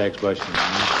Francis X. Bushman?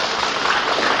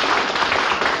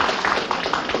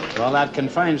 Well, that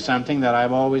confirms something that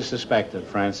I've always suspected,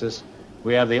 Francis.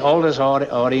 We have the oldest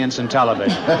audience in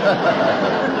television.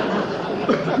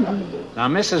 Now,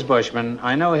 Mrs. Bushman,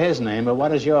 I know his name, but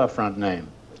what is your front name?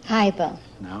 Iva.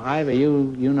 Now, Iva,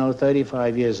 you know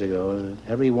 35 years ago,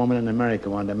 every woman in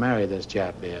America wanted to marry this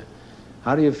chap here.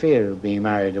 How do you feel being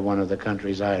married to one of the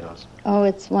country's idols? Oh,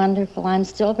 it's wonderful. I'm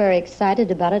still very excited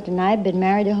about it, and I've been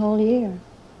married a whole year.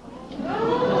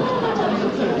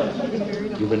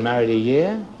 You've been married a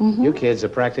year? Mm-hmm. You kids are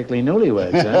practically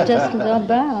newlyweds, huh? Just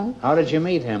about. How did you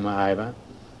meet him, Iva?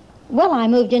 Well, I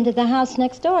moved into the house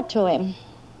next door to him.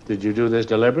 Did you do this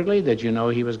deliberately? Did you know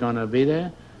he was going to be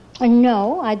there?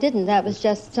 No, I didn't. That was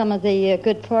just some of the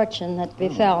good fortune that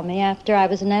befell me after I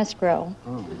was in escrow.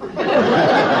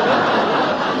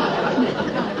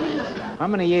 How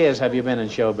many years have you been in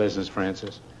show business,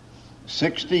 Francis?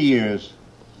 60 years.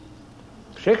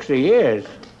 60 years?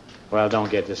 Well, don't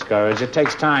get discouraged. It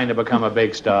takes time to become a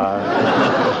big star.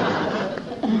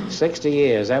 60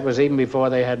 years. That was even before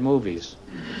they had movies.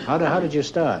 How did you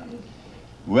start?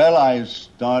 Well, I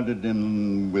started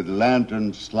with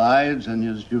lantern slides, and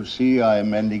as you see,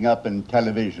 I'm ending up in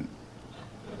television.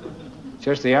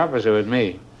 Just the opposite with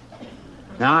me.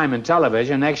 Now I'm in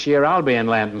television. Next year I'll be in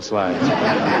lantern slides.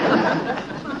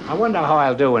 I wonder how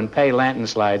I'll do when Pay Lantern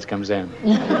Slides comes in.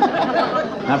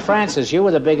 Now, Francis, you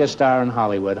were the biggest star in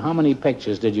Hollywood. How many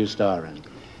pictures did you star in?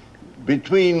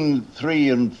 Between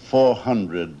 300 and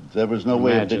 400. There was no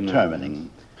way of determining.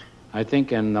 I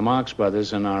think in the Marx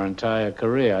Brothers, in our entire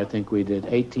career, I think we did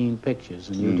 18 pictures,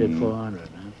 and you did 400.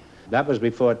 Huh? That was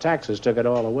before taxes took it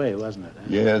all away, wasn't it? Huh?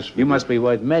 Yes. You must be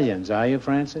worth millions, are you,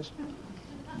 Francis?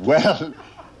 Well,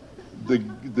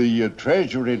 the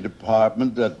Treasury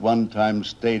Department at one time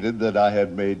stated that I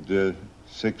had made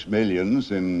 $6 million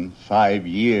in 5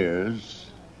 years.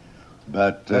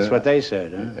 But that's what they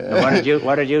said, huh?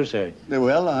 What did you say?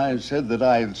 Well, I said that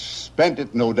I had spent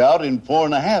it, no doubt, in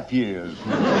 4.5 years.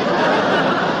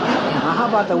 Now, how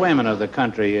about the women of the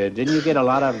country? Didn't you get a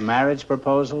lot of marriage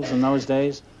proposals in those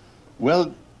days?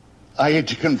 Well, I had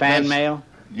to confess... Fan mail?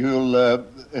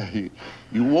 You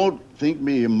won't think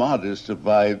me immodest if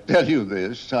I tell you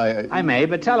this. I may,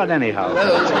 but tell it anyhow.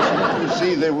 Well, you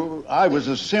see, I was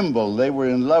a symbol. They were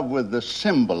in love with the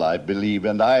symbol, I believe,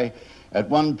 and I, at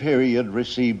one period,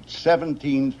 received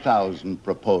 17,000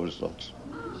 proposals.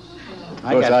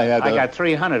 I got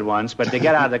 300 once, but to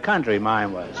get out of the country,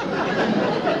 mine was.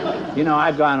 You know,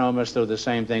 I've gone almost through the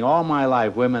same thing. All my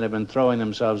life, women have been throwing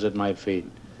themselves at my feet.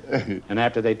 And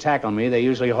after they tackle me, they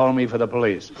usually hold me for the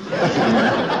police.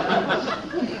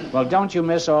 Well, don't you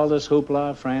miss all this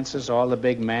hoopla, Francis? All the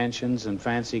big mansions and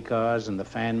fancy cars and the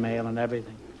fan mail and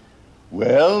everything?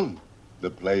 Well, the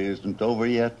play isn't over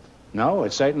yet. No,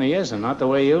 it certainly isn't. Not the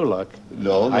way you look.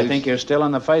 No, I think you're still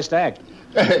in the first act.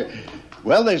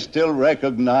 Well, they still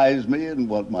recognize me and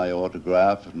want my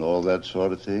autograph and all that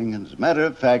sort of thing. And as a matter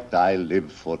of fact, I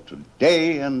live for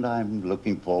today, and I'm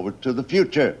looking forward to the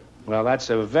future. Well, that's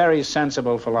a very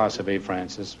sensible philosophy,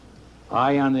 Francis.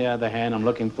 I, on the other hand, am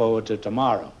looking forward to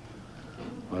tomorrow.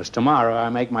 Well, it's tomorrow I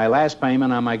make my last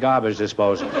payment on my garbage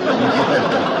disposal.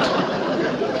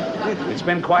 It's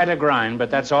been quite a grind,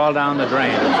 but that's all down the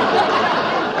drain.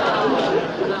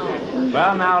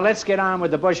 Well, now, let's get on with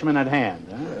the Bushman at hand,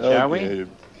 shall we?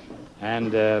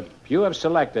 And you have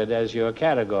selected as your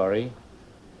category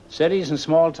cities and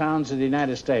small towns of the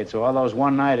United States. So all those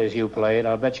one-nighters you played,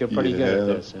 I'll bet you're pretty good at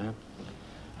this, huh?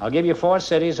 I'll give you 4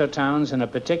 cities or towns in a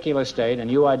particular state, and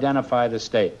you identify the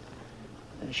state.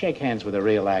 Shake hands with a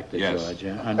real actor, yes. George.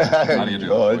 How do you do,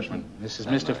 Bushman? This is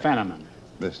Mr. Fenneman.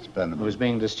 Mr. Fenneman. Who's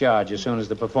being discharged as soon as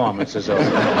the performance is over.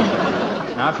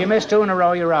 Now, if you miss 2 in a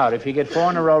row, you're out. If you get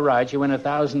 4 in a row right, you win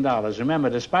 $1,000. Remember,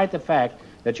 despite the fact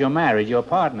that you're married, you're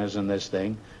partners in this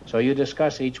thing, so you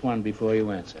discuss each one before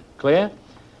you answer. Clear?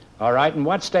 All right, and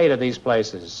what state are these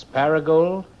places?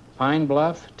 Paragould, Pine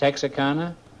Bluff,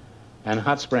 Texarkana, and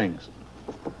Hot Springs.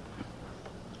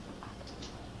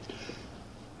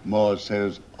 Moore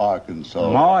says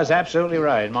Arkansas. Moore is absolutely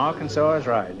right. Arkansas is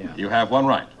right, yeah. You have one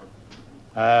right.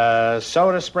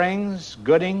 Soda Springs,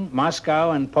 Gooding,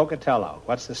 Moscow, and Pocatello.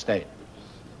 What's the state?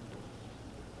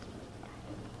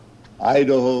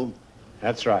 Idaho.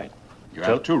 That's right. You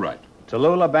have 2 right.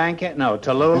 Tallulah,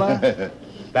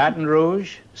 Baton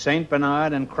Rouge, St.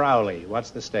 Bernard, and Crowley.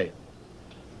 What's the state?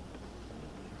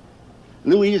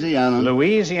 Louisiana.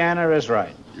 Louisiana is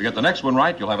right. You get the next one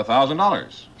right, you'll have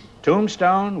 $1,000.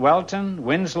 Tombstone, Welton,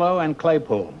 Winslow, and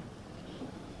Claypool.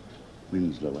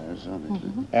 Winslow, Arizona.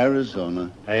 Mm-hmm.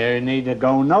 Arizona. You need to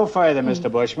go no further,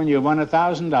 Mr. Bushman. You've won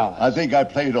 $1,000. I think I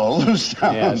played all those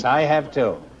towns. Yes, I have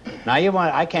too. Now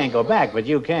I can't go back, but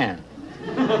you can.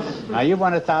 Now you've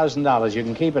won $1,000. You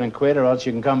can keep it and quit, or else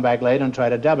you can come back later and try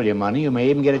to double your money. You may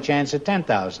even get a chance at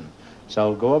 $10,000.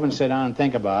 So go over and sit down and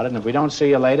think about it. And if we don't see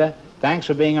you later, thanks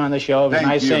for being on the show. It was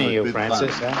nice seeing you,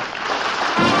 Francis.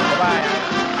 Goodbye.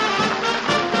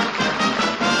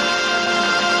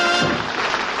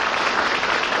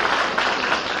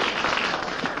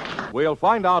 We'll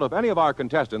find out if any of our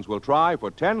contestants will try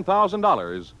for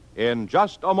 $10,000 in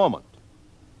just a moment.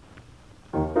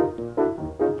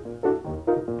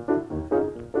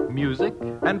 Music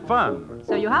and fun.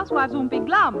 So your housewives won't be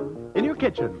glum. In your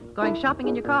kitchen. Going shopping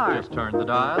in your car. Just turn the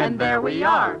dial. And there we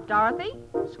are. Dorothy?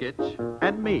 Skitch.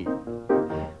 And me.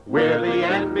 We're the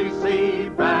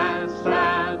NBC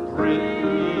Bandstand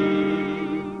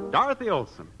 3. Dorothy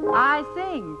Olson. I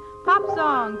sing pop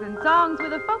songs and songs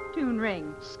with a folk tune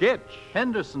ring. Skitch.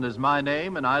 Henderson is my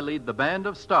name, and I lead the Band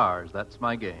of Stars. That's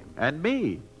my game. And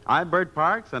me. I'm Bert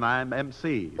Parks, and I'm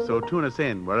MC. So tune us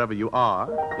in wherever you are,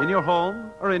 in your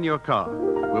home or in your car.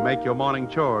 We'll make your morning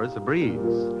chores a breeze.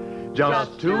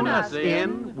 Just tune us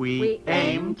in. We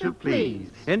aim to please.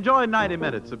 Enjoy 90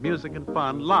 minutes of music and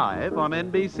fun live on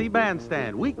NBC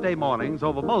Bandstand, weekday mornings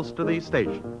over most of these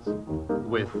stations.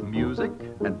 With music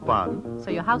and fun.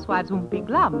 So your housewives won't be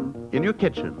glum. In your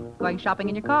kitchen. Going shopping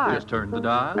in your car. Just turn the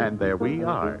dial. And there we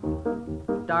are.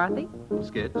 Dorothy?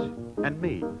 Skitch. And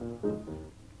me.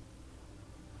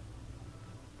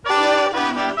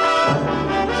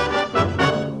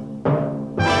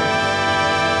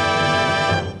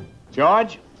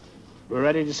 George, we're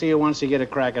ready to see you once you get a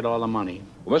crack at all the money.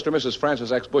 Well, Mr. and Mrs.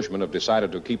 Francis X. Bushman have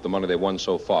decided to keep the money they won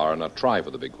so far and not try for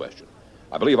the big question.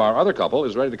 I believe our other couple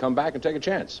is ready to come back and take a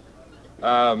chance.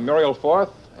 Muriel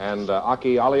Forth and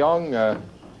Aki Aliong,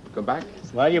 come back.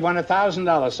 Well, you won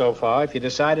 $1,000 so far. If you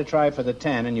decide to try for the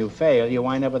 10 and you fail, you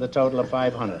wind up with a total of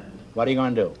 $500. What are you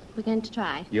going to do? We're going to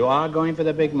try. You are going for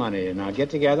the big money. Now get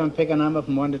together and pick a number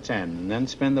from 1 to 10, and then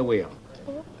spin the wheel.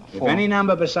 If any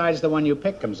number besides the one you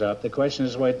pick comes up, the question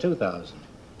is worth $2,000.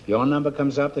 If your number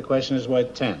comes up, the question is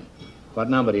worth 10. What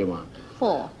number do you want?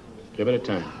 4. Give it a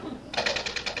turn.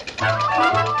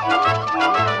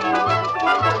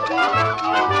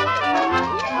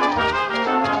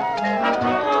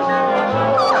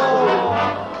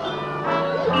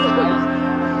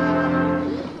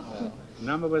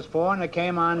 Number was 4 and it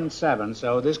came on 7,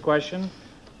 so this question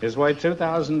is worth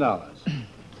 $2,000.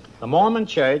 The Mormon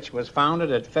Church was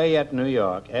founded at Fayette, New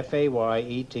York,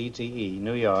 F-A-Y-E-T-T-E,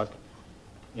 New York,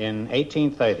 in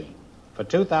 1830. For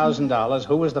 $2,000,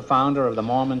 who was the founder of the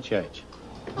Mormon Church?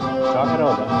 Talk it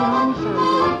over. Should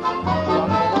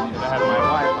have had my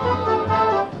wife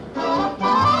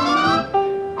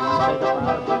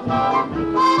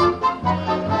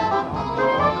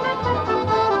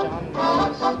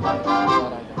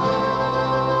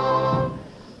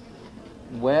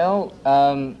Well,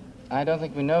 I don't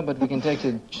think we know, but we can take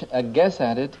a guess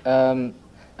at it. I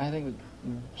think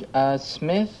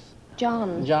Smith?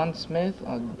 John Smith?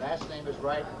 Last name is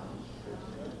right.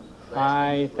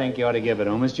 I think you ought to give it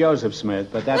to him. It's Joseph Smith,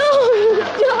 but that's...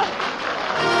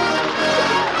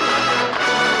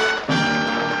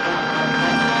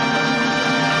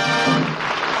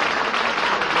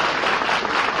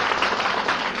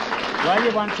 Well,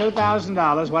 you want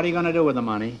 $2,000. What are you going to do with the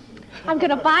money? I'm going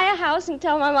to buy a house and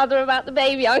tell my mother about the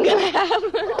baby I'm going to have. I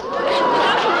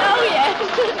don't know yet.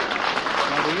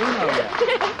 Well, do you know yet?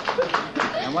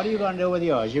 And what are you going to do with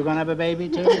yours? You going to have a baby,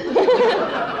 too?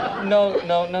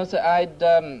 No, sir.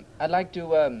 I'd like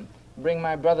to bring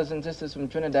my brothers and sisters from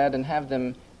Trinidad and have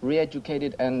them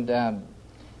re-educated and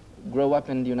grow up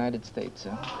in the United States,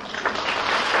 sir.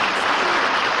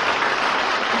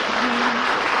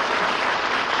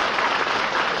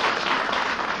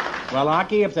 Well,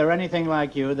 Aki, if they're anything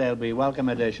like you, they'll be welcome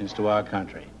additions to our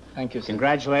country. Thank you, sir.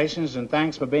 Congratulations, and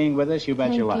thanks for being with us. You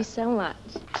bet your life. Thank you so much.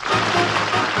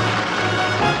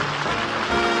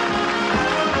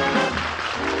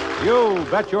 You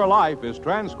Bet Your Life is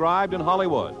transcribed in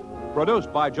Hollywood.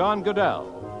 Produced by John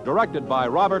Goodell. Directed by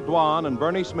Robert Dwan and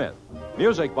Bernie Smith.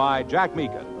 Music by Jack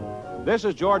Meakin. This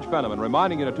is George Fenneman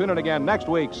reminding you to tune in again next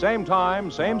week, same time,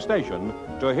 same station,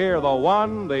 to hear the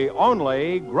one, the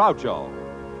only Groucho.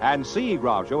 And see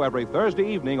Groucho every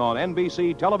Thursday evening on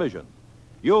NBC television.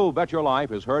 You Bet Your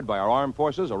Life is heard by our armed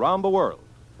forces around the world.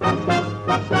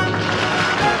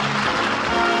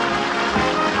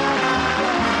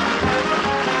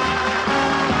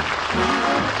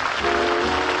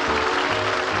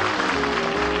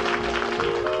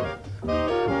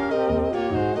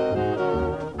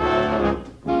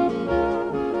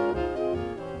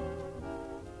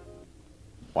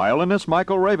 Violinist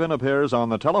Michael Rabin appears on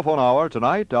the Telephone Hour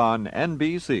tonight on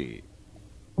NBC.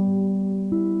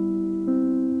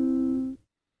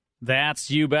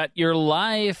 That's You Bet Your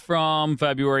Life from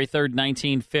February 3rd,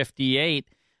 1958.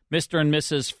 Mr. and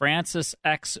Mrs. Francis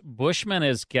X. Bushman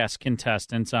as guest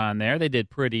contestants on there. They did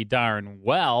pretty darn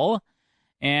well.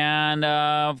 And,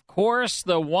 of course,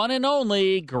 the one and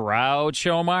only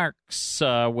Groucho Marx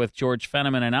with George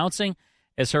Fenneman announcing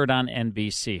is heard on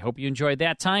NBC. Hope you enjoyed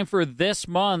that. Time for this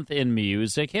month in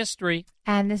music history.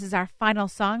 And this is our final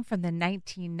song from the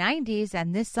 1990s,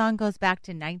 and this song goes back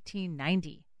to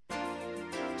 1990.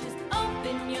 Just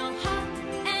open your heart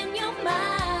and your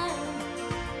mind.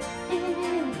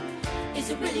 Is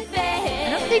it really fair?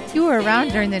 I don't think you were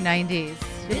around during the 90s.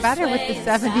 You're better with the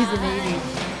 70s and 80s.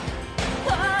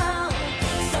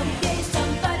 Someday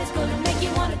somebody's gonna make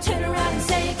you want to turn around and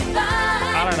say goodbye.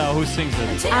 I don't know who sings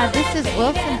this. This is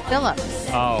Wilson Phillips.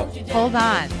 Oh. Hold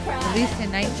On. Released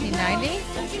in 1990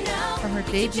 from her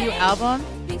debut album.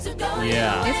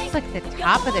 Yeah. This is like the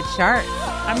top of the chart.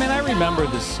 I mean, I remember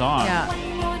this song. Yeah.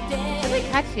 Really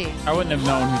catchy. I wouldn't have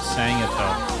known who sang it,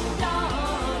 though.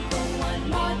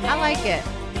 I like it.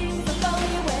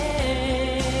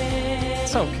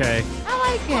 It's okay. I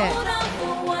like it.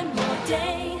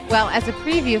 Well, as a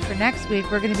preview for next week,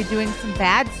 we're going to be doing some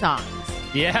bad songs.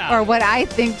 Yeah. Or what I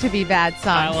think to be bad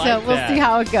songs. I like so we'll that. see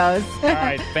how it goes. All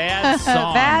right, bad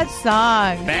songs. Bad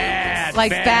songs.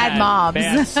 Like bad moms.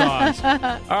 Bad songs.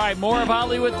 All right, more of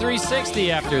Hollywood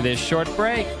 360 after this short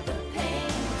break.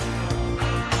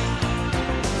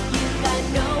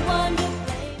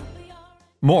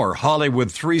 More Hollywood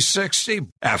 360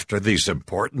 after these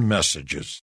important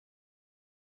messages.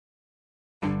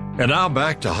 And now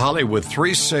back to Hollywood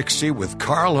 360 with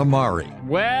Carl Amari.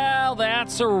 Well,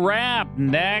 that's a wrap.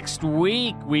 Next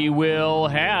week, we will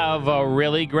have a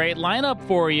really great lineup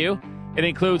for you. It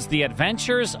includes The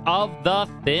Adventures of the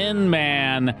Thin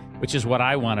Man, which is what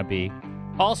I want to be.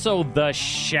 Also, The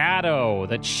Shadow,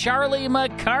 The Charlie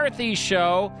McCarthy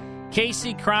Show,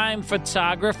 Casey Crime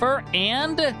Photographer,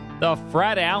 and The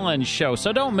Fred Allen Show.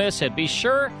 So don't miss it. Be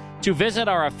sure to visit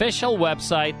our official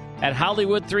website at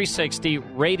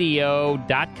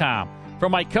Hollywood360radio.com. For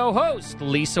my co-host,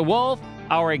 Lisa Wolf,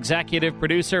 our executive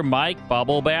producer, Mike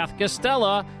Bubblebath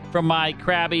Costello, from my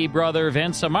crabby brother,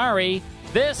 Vince Amari,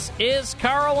 this is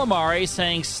Carl Amari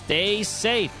saying stay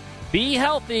safe, be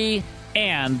healthy,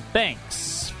 and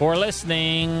thanks for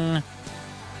listening.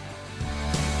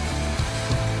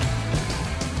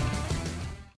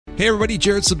 Hey everybody,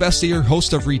 Jared Sebestier,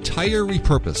 host of Retire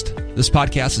Repurposed. This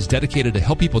podcast is dedicated to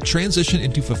help people transition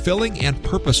into fulfilling and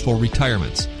purposeful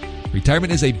retirements.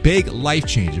 Retirement is a big life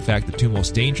change. In fact, the two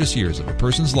most dangerous years of a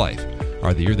person's life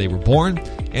are the year they were born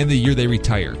and the year they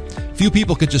retire. Few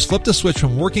people could just flip the switch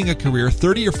from working a career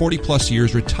 30 or 40 plus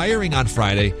years, retiring on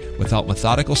Friday without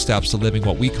methodical steps to living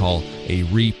what we call a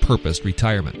repurposed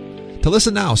retirement. To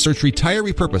listen now, search Retire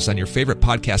Repurposed on your favorite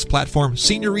podcast platform,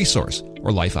 Senior Resource,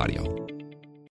 or Life Audio.